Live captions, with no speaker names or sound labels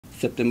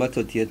September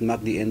 30th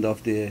mark the end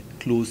of the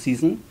close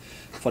season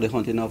for the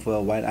hunting of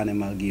wild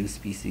animal game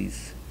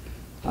species.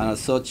 And as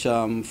such,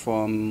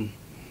 from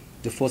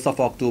the 1st of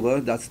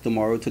October, that's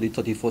tomorrow, to the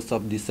 31st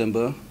of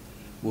December,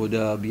 would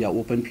be an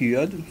open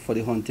period for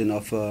the hunting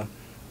of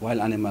wild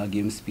animal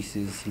game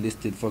species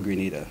listed for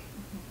Grenada.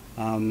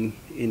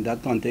 In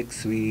that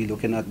context, we're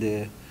looking at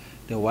the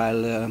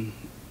wild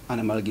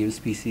animal game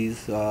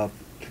species,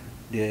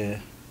 the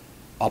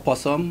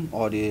opossum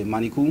or the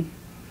manikou,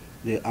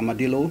 the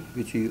armadillo,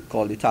 which we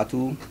call the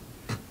tattoo.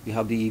 We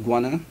have the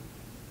iguana,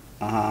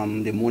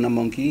 the mona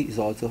monkey is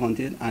also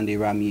hunted, and the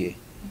ramier,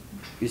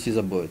 which is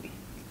a bird.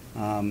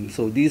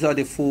 So these are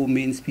the 4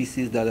 main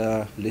species that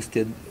are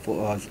listed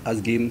for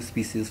as game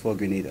species for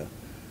Grenada.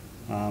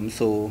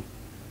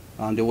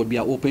 There would be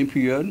an open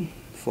period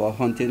for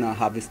hunting and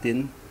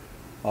harvesting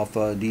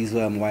of these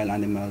wild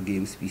animal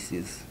game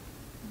species.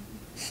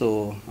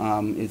 So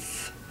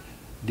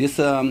this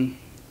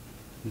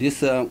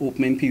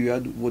opening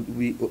period would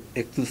be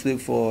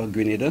exclusive for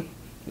Grenada.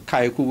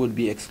 Carriacou would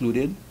be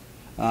excluded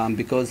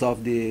because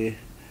of the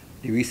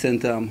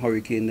recent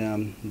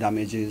hurricane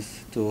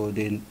damages to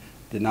the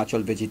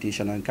natural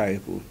vegetation on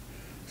Carriacou.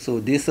 So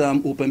this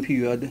open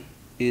period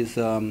is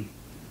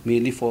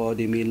mainly for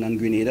the mainland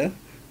Grenada,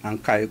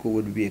 and Carriacou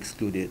would be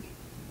excluded.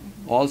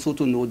 Also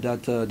to note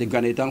that the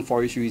Grenada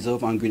Forestry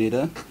Reserve on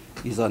Grenada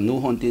is a no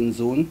hunting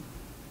zone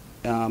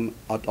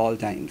at all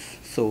times.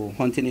 So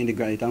hunting in the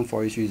Grenada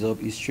Forestry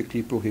Reserve is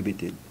strictly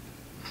prohibited.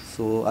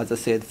 So as I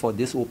said, for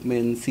this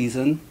opening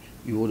season,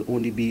 it will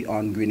only be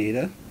on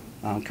Grenada.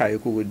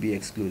 Carriacou would be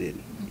excluded.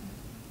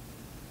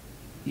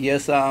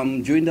 Yes,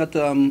 during that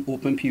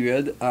open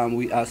period,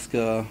 we ask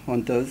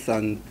hunters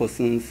and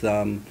persons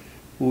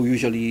who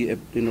usually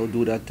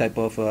do that type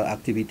of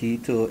activity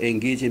to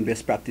engage in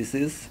best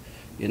practices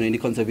in the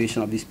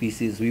conservation of the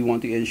species. We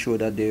want to ensure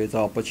that there is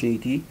an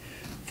opportunity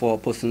for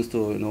persons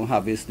to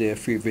harvest their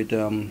favorite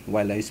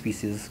wildlife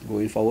species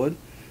going forward.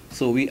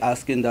 So we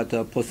asking that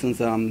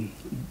persons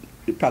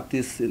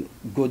practice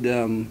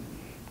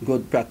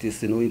good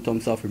practice in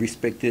terms of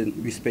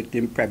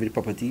respecting private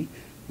property.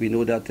 We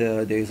know that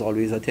there is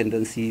always a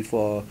tendency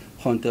for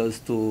hunters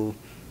to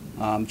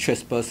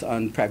trespass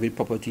on private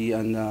property,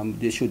 and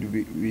they should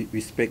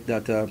respect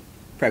that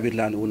private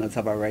landowners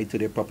have a right to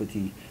their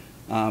property.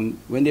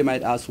 When they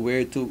might ask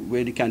where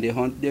can they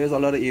hunt, there's a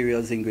lot of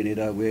areas in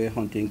Grenada where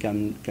hunting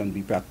can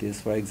be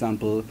practiced. For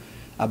example,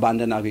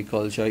 abandoned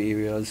agriculture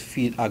areas,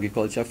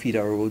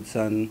 feeder roads,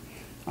 and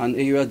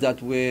areas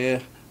that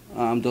where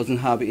doesn't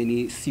have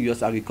any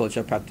serious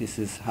agriculture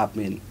practices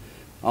happening.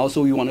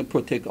 Also, we want to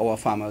protect our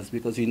farmers,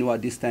 because we know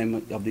at this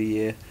time of the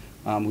year,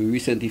 we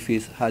recently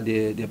had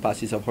the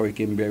passage of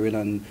Hurricane Beryl,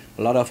 and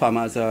a lot of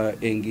farmers are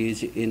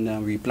engaged in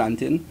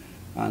replanting.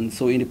 And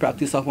so in the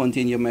practice of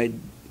hunting, you might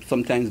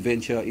sometimes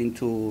venture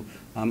into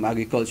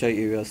agriculture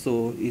areas.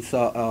 So it's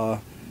a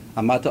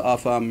matter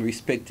of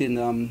respecting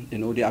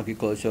the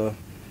agriculture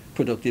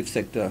productive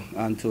sector,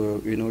 and to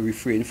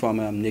refrain from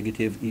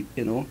negative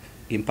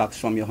impacts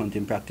from your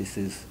hunting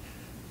practices.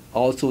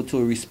 Also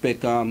to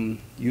respect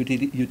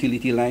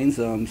utility lines.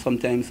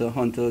 Sometimes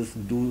hunters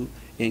do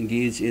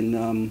engage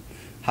in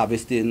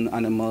harvesting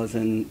animals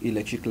and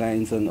electric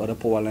lines and other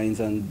power lines,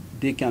 and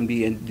this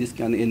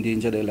can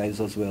endanger their lives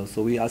as well.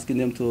 So we're asking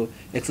them to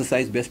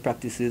exercise best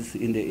practices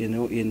in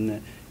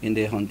the in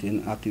their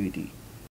hunting activity.